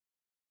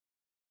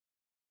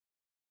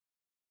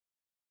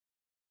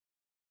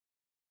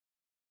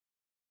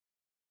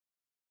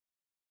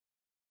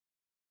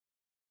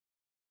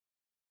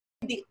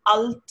the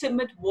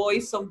ultimate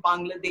voice of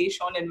Bangladesh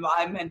on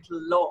environmental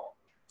law.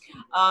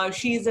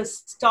 She is a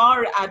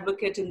star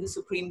advocate in the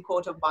Supreme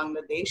Court of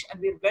Bangladesh, and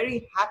we're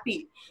very happy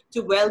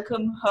to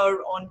welcome her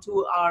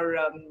onto our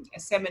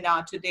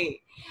seminar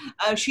today.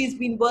 She's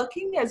been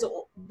working as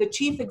the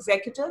Chief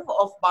Executive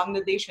of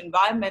Bangladesh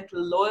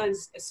Environmental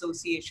Lawyers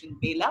Association,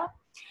 BLEA.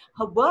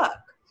 Her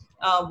work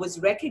was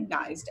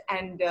recognized,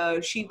 and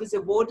she was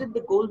awarded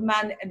the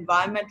Goldman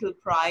Environmental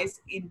Prize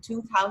in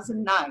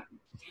 2009,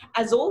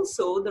 as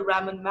also the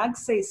Ramon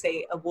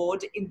Magsaysay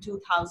Award in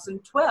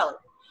 2012.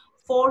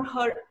 For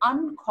her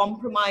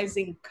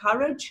uncompromising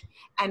courage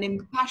and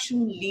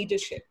impassioned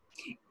leadership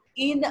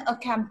in a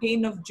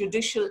campaign of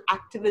judicial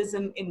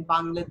activism in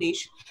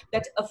Bangladesh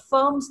that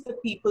affirms the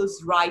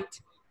people's right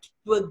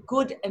to a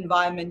good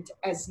environment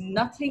as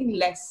nothing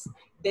less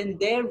than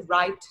their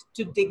right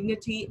to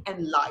dignity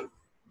and life.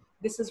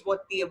 This is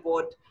what the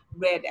award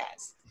read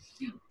as.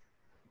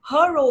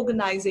 Her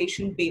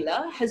organization,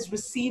 BLEA, has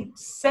received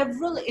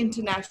several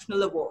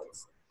international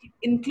awards,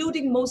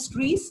 including most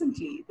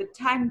recently the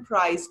Tang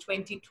Prize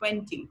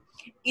 2020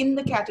 in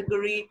the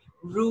category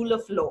Rule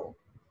of Law.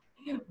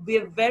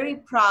 We're very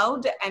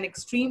proud and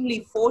extremely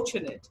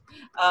fortunate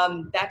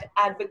that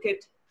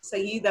advocate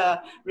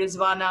Syeda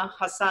Rizwana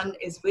Hasan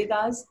is with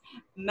us.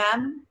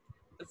 Ma'am,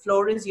 the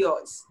floor is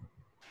yours.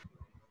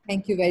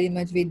 Thank you very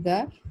much,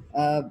 Vidya.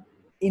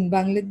 In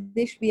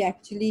Bangladesh, we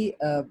actually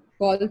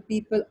call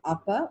people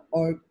Appa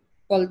or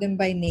call them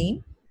by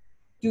name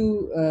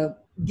to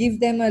give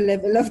them a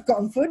level of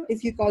comfort.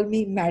 If you call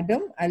me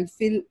Madam, I'll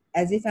feel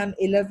as if I'm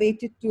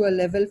elevated to a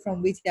level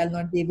from which I'll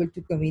not be able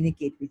to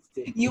communicate with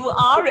you. You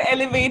are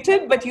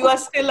elevated, but you are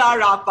still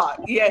our Appa,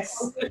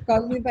 yes.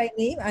 Call me by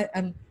name.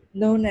 I'm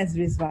known as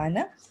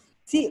Rizwana.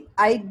 See,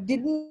 I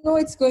didn't know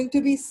it's going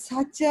to be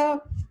such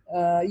a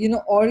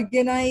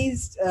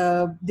organized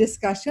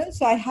discussion.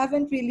 So I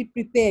haven't really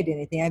prepared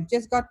anything. I've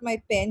just got my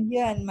pen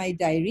here and my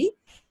diary.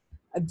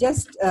 I've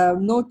just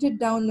noted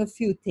down a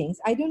few things.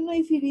 I don't know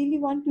if you really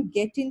want to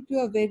get into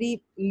a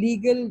very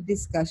legal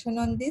discussion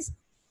on this,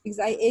 because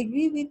I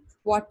agree with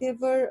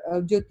whatever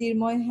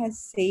Jyotirmoy has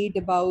said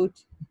about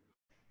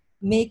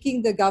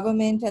making the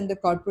government and the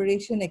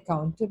corporation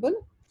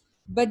accountable,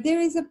 but there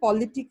is a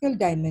political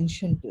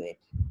dimension to it.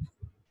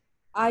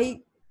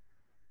 I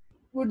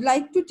would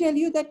like to tell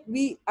you that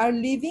we are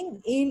living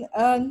in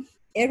an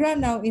era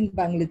now in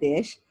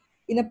Bangladesh,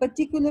 in a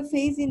particular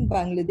phase in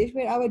Bangladesh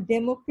where our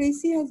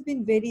democracy has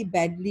been very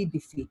badly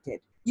defeated.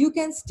 You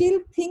can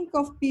still think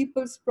of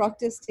people's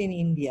protest in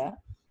India,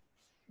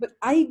 but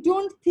I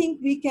don't think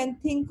we can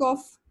think of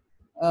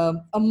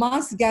a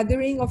mass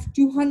gathering of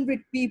 200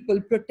 people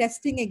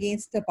protesting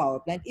against a power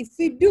plant. If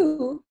we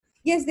do,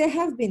 yes, there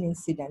have been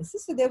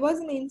incidences. So there was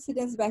an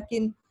incident back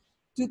in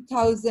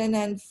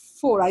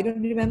 2004, I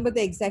don't remember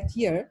the exact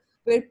year,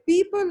 where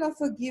people of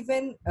a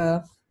given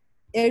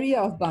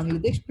area of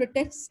Bangladesh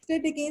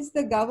protested against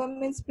the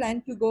government's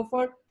plan to go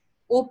for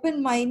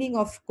open mining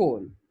of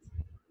coal.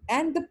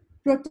 And the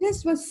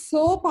protest was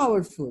so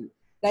powerful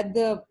that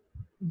the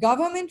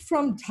government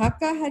from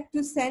Dhaka had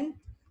to send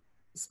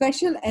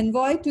special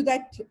envoy to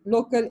that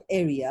local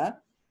area,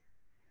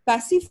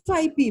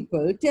 pacify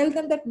people, tell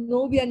them that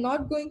no, we are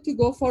not going to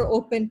go for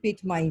open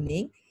pit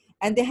mining.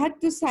 And they had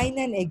to sign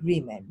an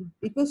agreement.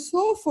 It was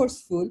so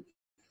forceful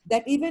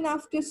that even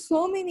after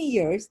so many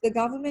years, the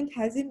government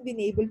hasn't been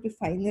able to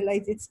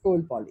finalize its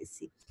coal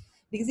policy.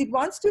 Because it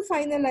wants to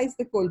finalize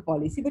the coal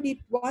policy, but it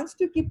wants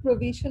to keep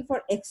provision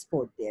for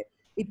export there.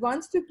 It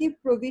wants to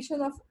keep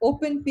provision of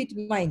open pit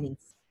mining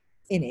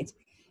in it.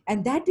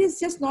 And that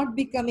is just not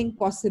becoming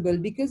possible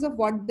because of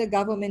what the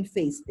government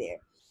faced there.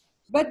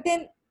 But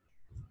then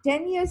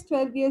 10 years,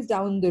 12 years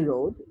down the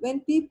road,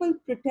 when people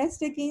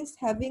protest against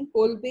having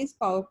coal-based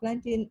power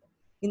plant in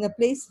a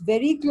place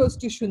very close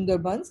to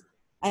Sundarbans,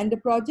 and a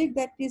project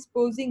that is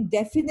posing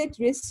definite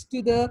risks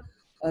to the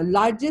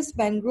largest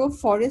mangrove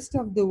forest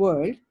of the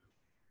world,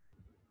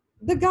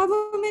 the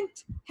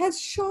government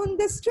has shown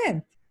the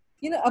strength.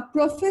 A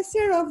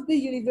professor of the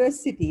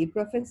university,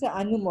 Professor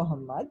Anu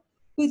Muhammad,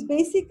 who is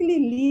basically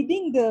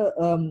leading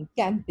the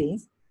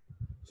campaigns,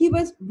 he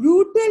was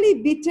brutally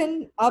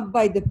beaten up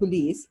by the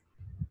police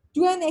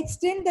to an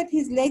extent that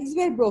his legs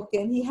were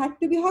broken. He had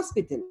to be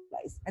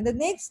hospitalized. And the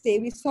next day,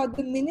 we saw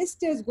the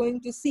ministers going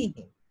to see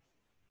him.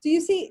 So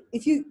you see,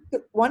 if you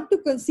want to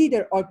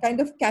consider or kind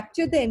of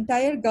capture the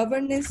entire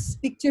governance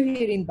picture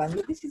here in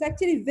Bangladesh, it's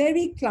actually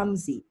very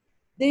clumsy.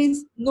 There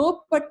is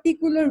no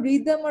particular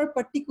rhythm or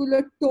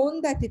particular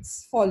tone that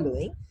it's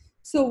following.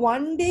 So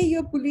one day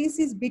your police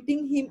is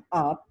beating him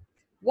up.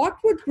 What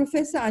would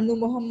Professor Anu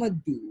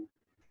Muhammad do?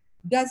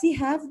 Does he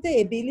have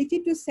the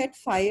ability to set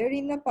fire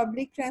in a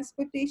public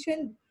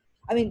transportation?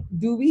 I mean,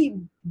 do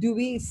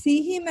we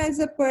see him as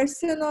a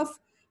person of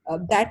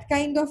that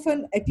kind of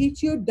an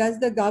attitude? Does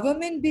the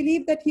government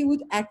believe that he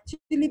would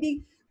actually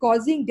be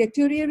causing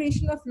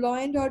deterioration of law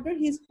and order?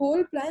 His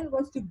whole plan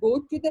was to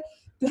go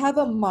to have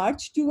a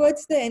march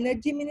towards the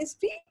energy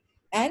ministry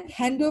and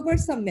hand over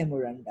some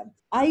memorandum.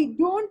 I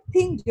don't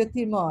think,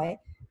 Jyotirmoy,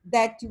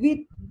 that with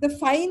the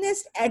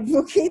finest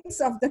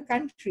advocates of the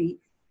country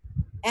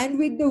and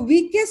with the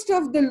weakest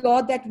of the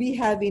law that we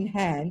have in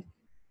hand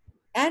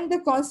and the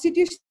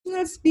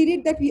constitutional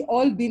spirit that we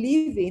all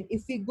believe in,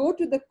 if we go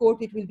to the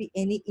court, it will be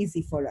any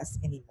easy for us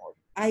anymore.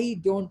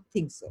 I don't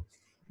think so.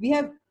 We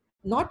have,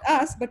 not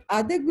us, but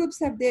other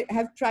groups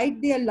have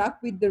tried their luck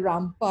with the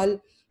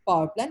Rampal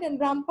power plant, and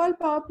Rampal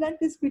power plant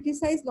is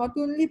criticized not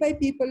only by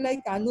people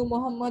like Anu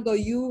Muhammad or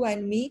you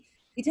and me,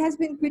 it has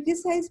been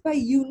criticized by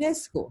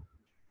UNESCO.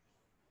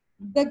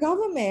 The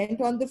government,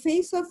 on the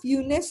face of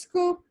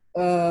UNESCO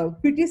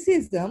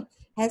criticism,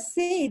 has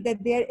said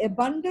that they are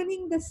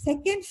abandoning the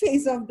second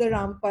phase of the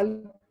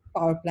Rampal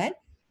power plant,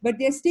 but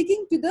they're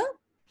sticking to the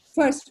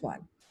first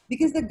one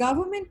because the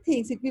government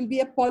thinks it will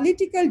be a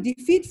political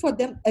defeat for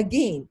them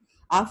again.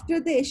 After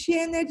the Asia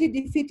Energy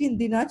defeat in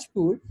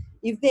Dinajpur,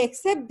 if they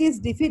accept this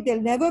defeat,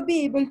 they'll never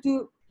be able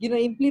to,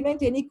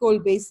 implement any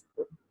coal-based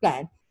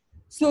plant.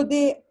 So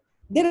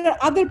there are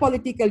other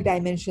political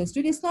dimensions to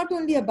it. It's not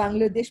only a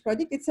Bangladesh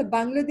project, it's a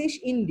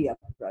Bangladesh-India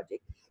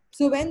project.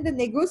 So when the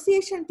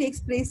negotiation takes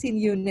place in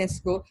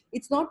UNESCO,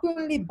 it's not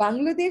only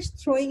Bangladesh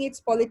throwing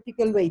its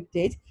political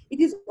weightage,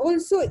 it is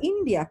also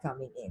India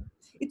coming in.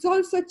 It's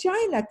also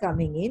China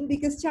coming in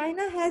because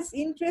China has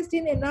interest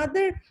in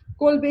another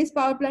coal-based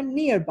power plant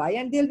nearby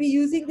and they'll be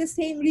using the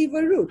same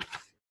river route.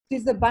 So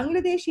it's the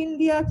Bangladesh,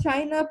 India,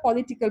 China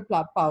political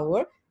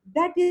power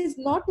that is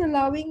not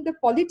allowing the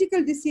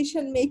political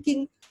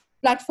decision-making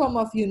platform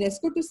of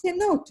UNESCO to say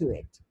no to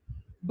it.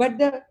 But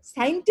the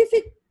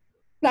scientific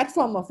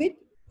platform of it,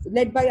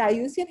 led by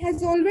IUCN,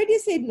 has already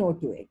said no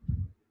to it.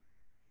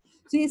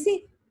 So you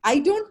see, I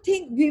don't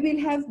think we will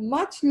have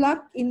much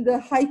luck in the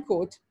High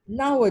Court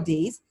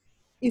nowadays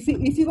if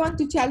you want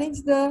to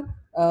challenge the,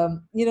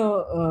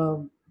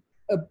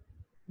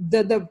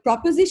 the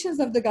propositions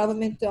of the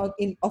government of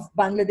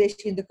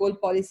Bangladesh in the coal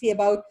policy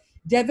about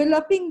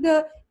developing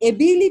the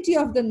ability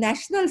of the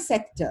national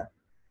sector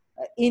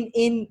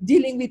in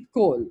dealing with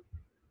coal,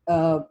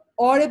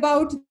 or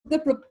about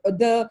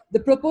the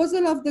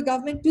proposal of the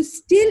government to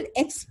still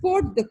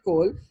export the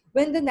coal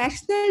when the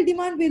national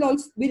demand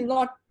will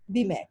not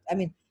be met. I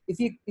mean, if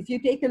you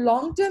take a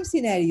long-term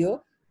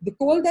scenario, the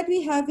coal that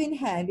we have in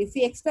hand, if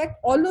we extract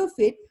all of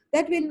it,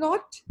 that will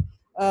not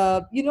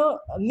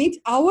meet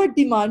our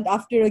demand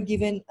after a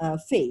given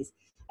phase.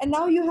 And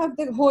now you have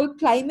the whole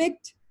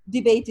climate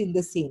debate in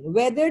the scene,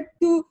 whether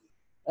to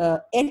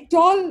at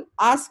all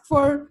ask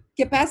for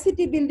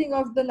capacity building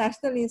of the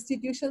national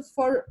institutions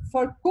for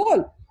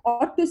coal,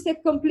 or to say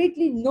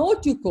completely no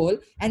to coal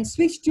and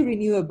switch to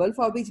renewable,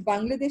 for which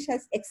Bangladesh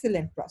has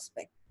excellent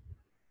prospect.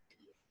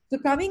 So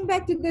coming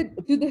back to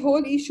the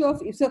whole issue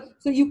of,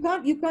 so you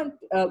can't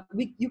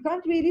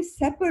really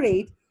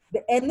separate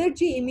the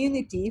energy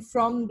immunity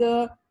from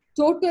the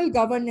total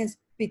governance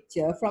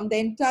picture, from the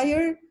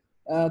entire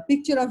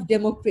picture of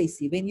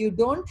democracy. When you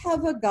don't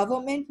have a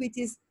government which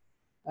is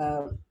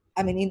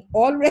in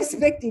all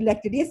respect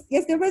elected.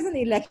 Yes, there was an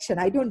election.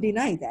 I don't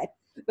deny that,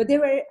 but there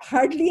were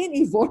hardly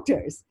any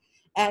voters,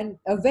 and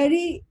a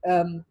very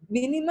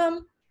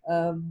minimum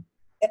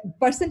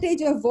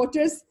percentage of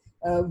voters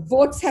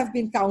votes have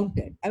been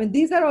counted. I mean,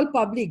 these are all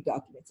public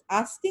documents.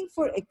 Asking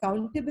for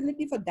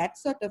accountability for that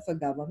sort of a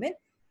government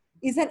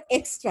is an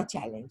extra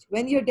challenge.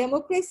 When your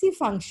democracy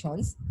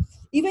functions,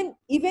 even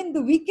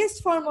the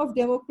weakest form of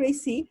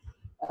democracy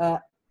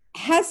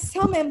has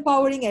some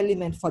empowering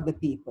element for the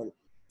people,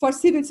 for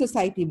civil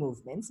society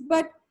movements.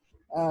 But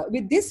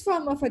with this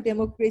form of a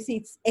democracy,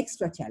 it's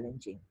extra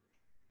challenging.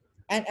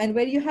 And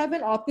where you have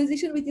an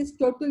opposition which is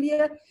totally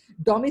a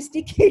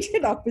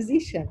domesticated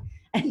opposition,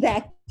 and the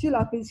actual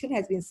opposition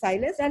has been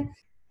silenced, and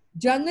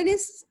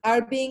journalists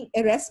are being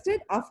arrested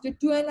after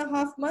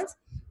 2.5 months.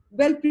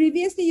 Well,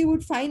 previously you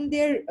would find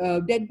their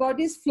dead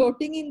bodies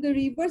floating in the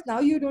rivers. Now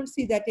you don't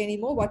see that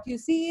anymore. What you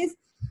see is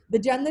the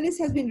journalist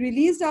has been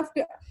released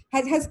after,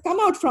 has come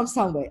out from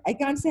somewhere. I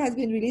can't say has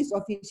been released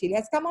officially,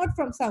 has come out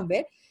from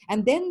somewhere.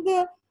 And then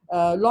the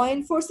law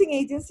enforcing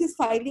agencies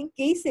filing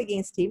case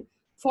against him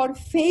for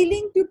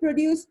failing to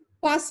produce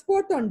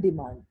passport on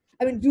demand.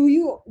 I mean, do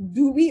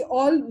we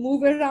all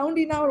move around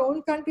in our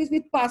own countries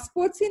with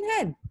passports in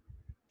hand?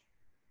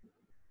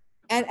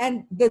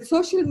 And the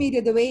social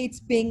media, the way it's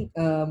being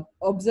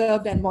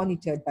observed and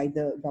monitored by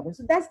the government.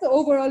 So that's the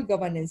overall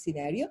governance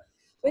scenario.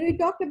 When we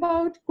talk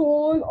about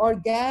coal or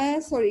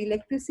gas or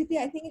electricity,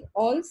 I think in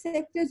all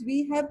sectors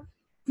we have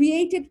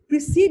created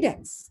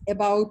precedents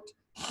about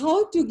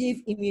how to give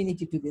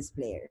immunity to these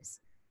players.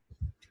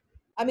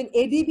 I mean,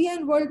 ADB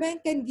and World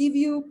Bank can give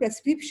you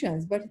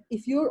prescriptions, but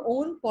if your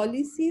own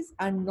policies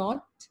are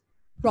not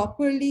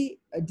properly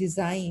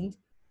designed,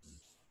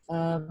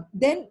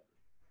 then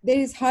there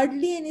is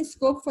hardly any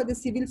scope for the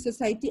civil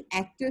society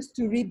actors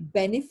to reap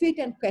benefit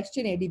and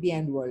question ADB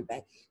and World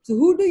Bank. So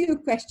who do you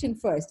question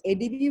first,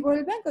 ADB,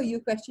 World Bank, or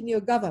you question your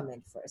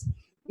government first?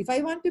 If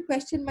I want to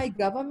question my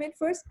government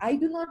first, I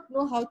do not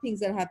know how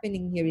things are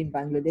happening here in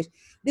Bangladesh.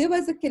 There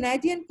was a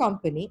Canadian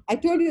company. I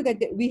told you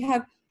that we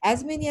have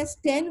as many as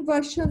 10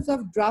 versions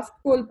of draft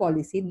coal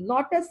policy.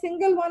 Not a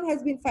single one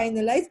has been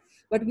finalized,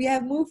 but we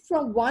have moved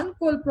from one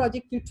coal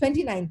project to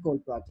 29 coal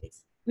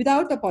projects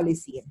without a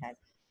policy in hand.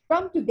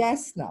 Come to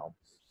gas now.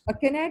 A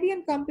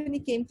Canadian company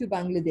came to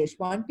Bangladesh,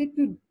 wanted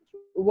to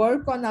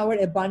work on our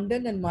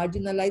abundant and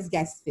marginalized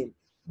gas field.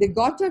 They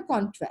got a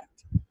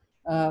contract.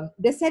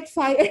 They set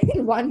fire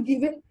in one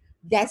given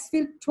gas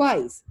field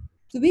twice.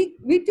 So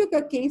we took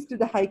a case to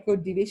the High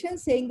Court division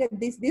saying that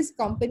this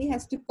company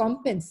has to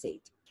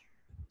compensate.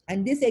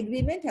 And this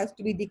agreement has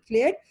to be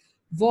declared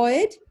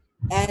void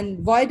and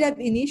void ab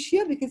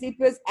initio because it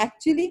was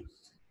actually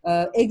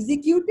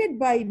executed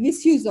by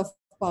misuse of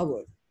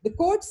power. The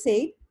court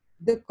said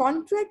the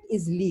contract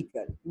is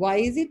legal. Why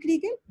is it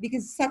legal?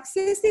 Because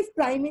successive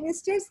prime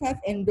ministers have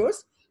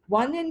endorsed,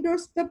 one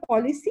endorsed the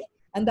policy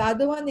and the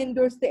other one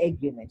endorsed the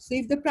agreement. So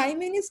if the prime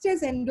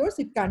ministers endorse,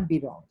 it can't be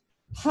wrong.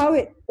 How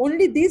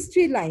only these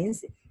three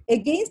lines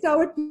against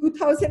our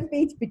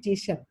 2,000-page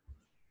petition.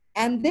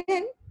 And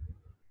then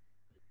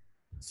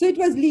so it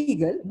was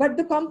legal, but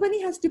the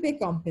company has to pay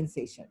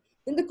compensation.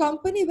 Then the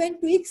company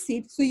went to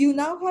ICSID. So you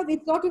now have,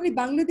 it's not only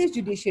Bangladesh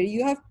judiciary,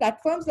 you have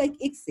platforms like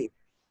ICSID.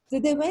 So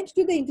they went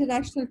to the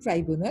International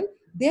Tribunal.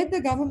 There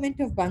the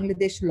government of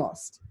Bangladesh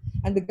lost.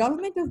 And the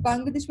government of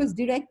Bangladesh was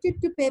directed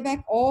to pay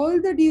back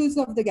all the dues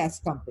of the gas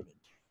company.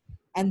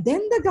 And then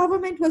the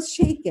government was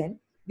shaken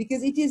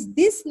because it is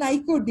this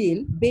NICO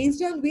deal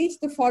based on which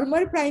the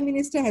former prime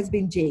minister has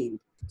been jailed.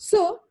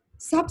 So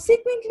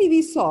subsequently,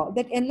 we saw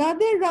that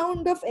another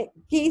round of a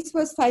case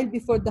was filed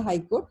before the High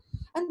Court,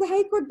 and the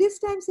High Court this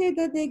time said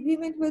that the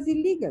agreement was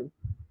illegal.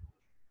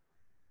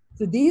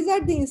 So these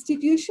are the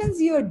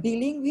institutions you are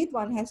dealing with.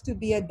 One has to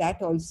bear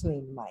that also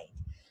in mind.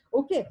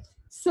 Okay,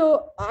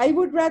 so I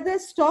would rather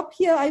stop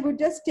here. I would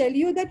just tell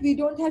you that we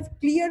don't have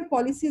clear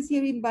policies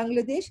here in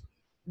Bangladesh.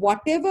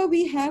 Whatever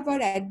we have are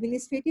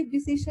administrative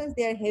decisions.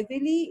 They are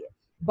heavily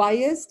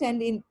biased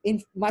and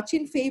much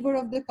in favor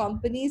of the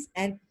companies,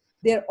 and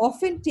they're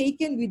often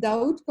taken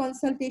without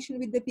consultation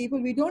with the people.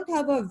 We don't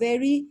have a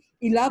very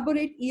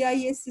elaborate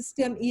EIA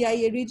system,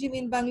 EIA regime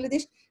in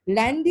Bangladesh.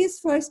 Land is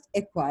first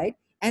acquired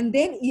and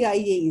then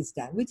EIA is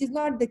done, which is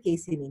not the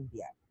case in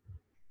India.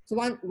 So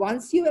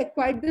once you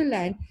acquire the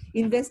land,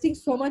 investing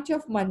so much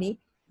of money,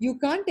 you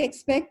can't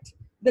expect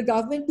the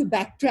government to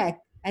backtrack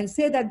and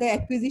say that the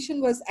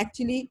acquisition was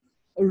actually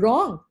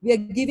wrong. We are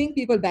giving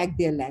people back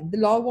their land. The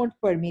law won't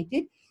permit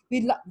it.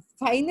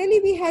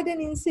 Finally, we had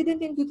an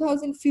incident in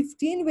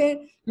 2015 where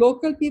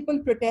local people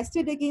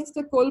protested against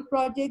a coal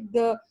project.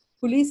 The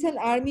police and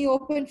army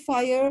opened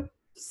fire.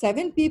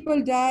 7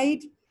 people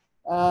died.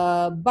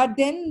 But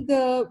then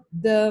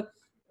the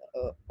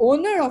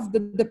owner of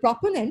the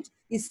proponent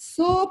is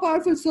so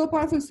powerful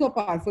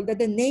that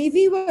the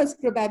Navy was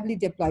probably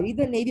deployed,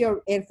 either Navy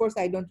or Air Force,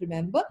 I don't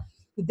remember.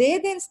 They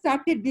then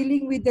started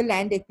dealing with the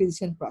land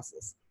acquisition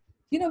process.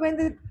 You know,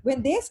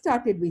 when they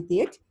started with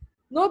it,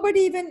 nobody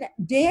even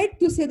dared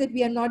to say that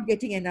we are not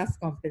getting enough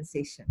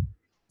compensation.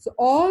 So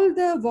all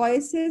the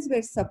voices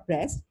were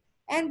suppressed,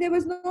 and there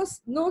was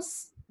no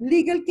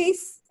legal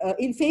case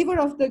in favor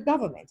of the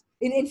government,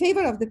 in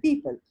favor of the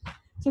people.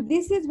 So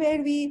this is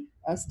where we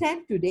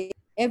stand today.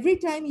 Every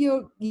time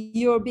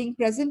you're being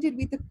presented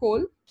with a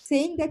coal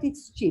saying that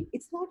it's cheap,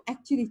 it's not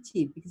actually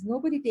cheap because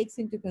nobody takes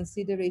into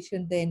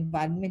consideration the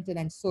environmental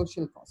and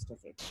social cost of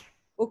it.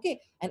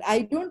 Okay, and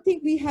I don't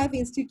think we have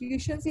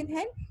institutions in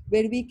hand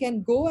where we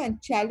can go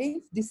and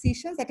challenge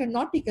decisions that are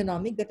not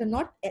economic, that are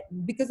not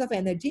because of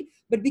energy,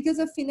 but because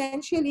of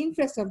financial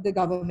interest of the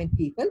government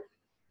people.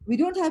 We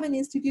don't have an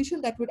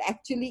institution that would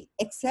actually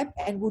accept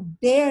and would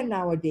dare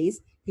nowadays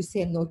to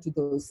say no to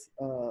those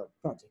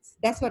projects.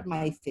 That's what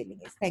my feeling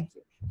is. Thank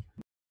you.